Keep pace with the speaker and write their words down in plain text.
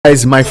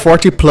Guys, my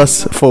 40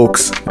 plus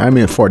folks, I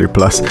mean 40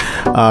 plus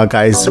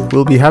guys,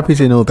 will be happy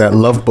to know that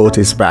Love Boat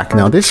is back.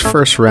 Now this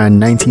first ran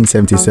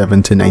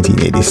 1977 to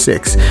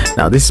 1986.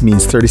 Now this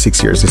means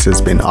 36 years this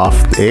has been off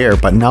the air,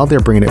 but now they're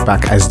bringing it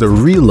back as the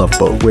real Love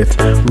Boat with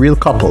real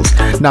couples.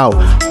 Now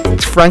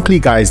frankly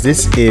guys,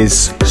 this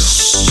is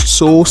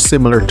so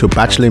similar to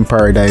Bachelor in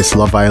Paradise,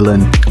 Love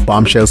Island,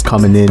 Bombshells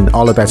coming in,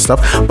 all of that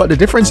stuff, but the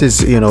difference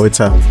is, you know,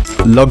 it's a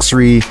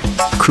luxury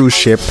cruise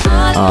ship.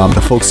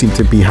 The folks seem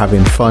to be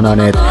having fun on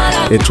it.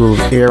 It will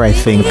air, I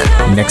think,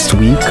 next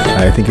week.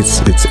 I think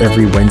it's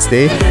every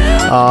Wednesday.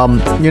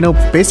 You know,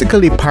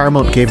 basically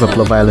Paramount gave up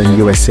Love Island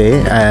USA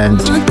and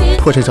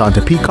put it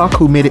onto Peacock,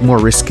 who made it more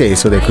risque,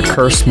 so they could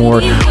curse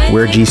more,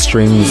 wear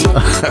G-strings,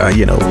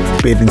 you know,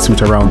 bathing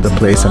suit around the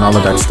place and all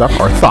of that stuff,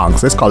 or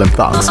thongs, let's call them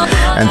thongs,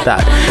 and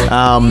that.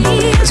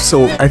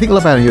 So I think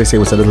Love Island USA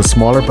was a little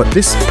smaller, but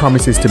this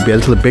promises to be a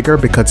little bigger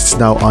because it's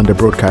now on the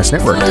broadcast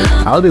network.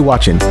 I'll be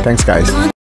watching. Thanks guys.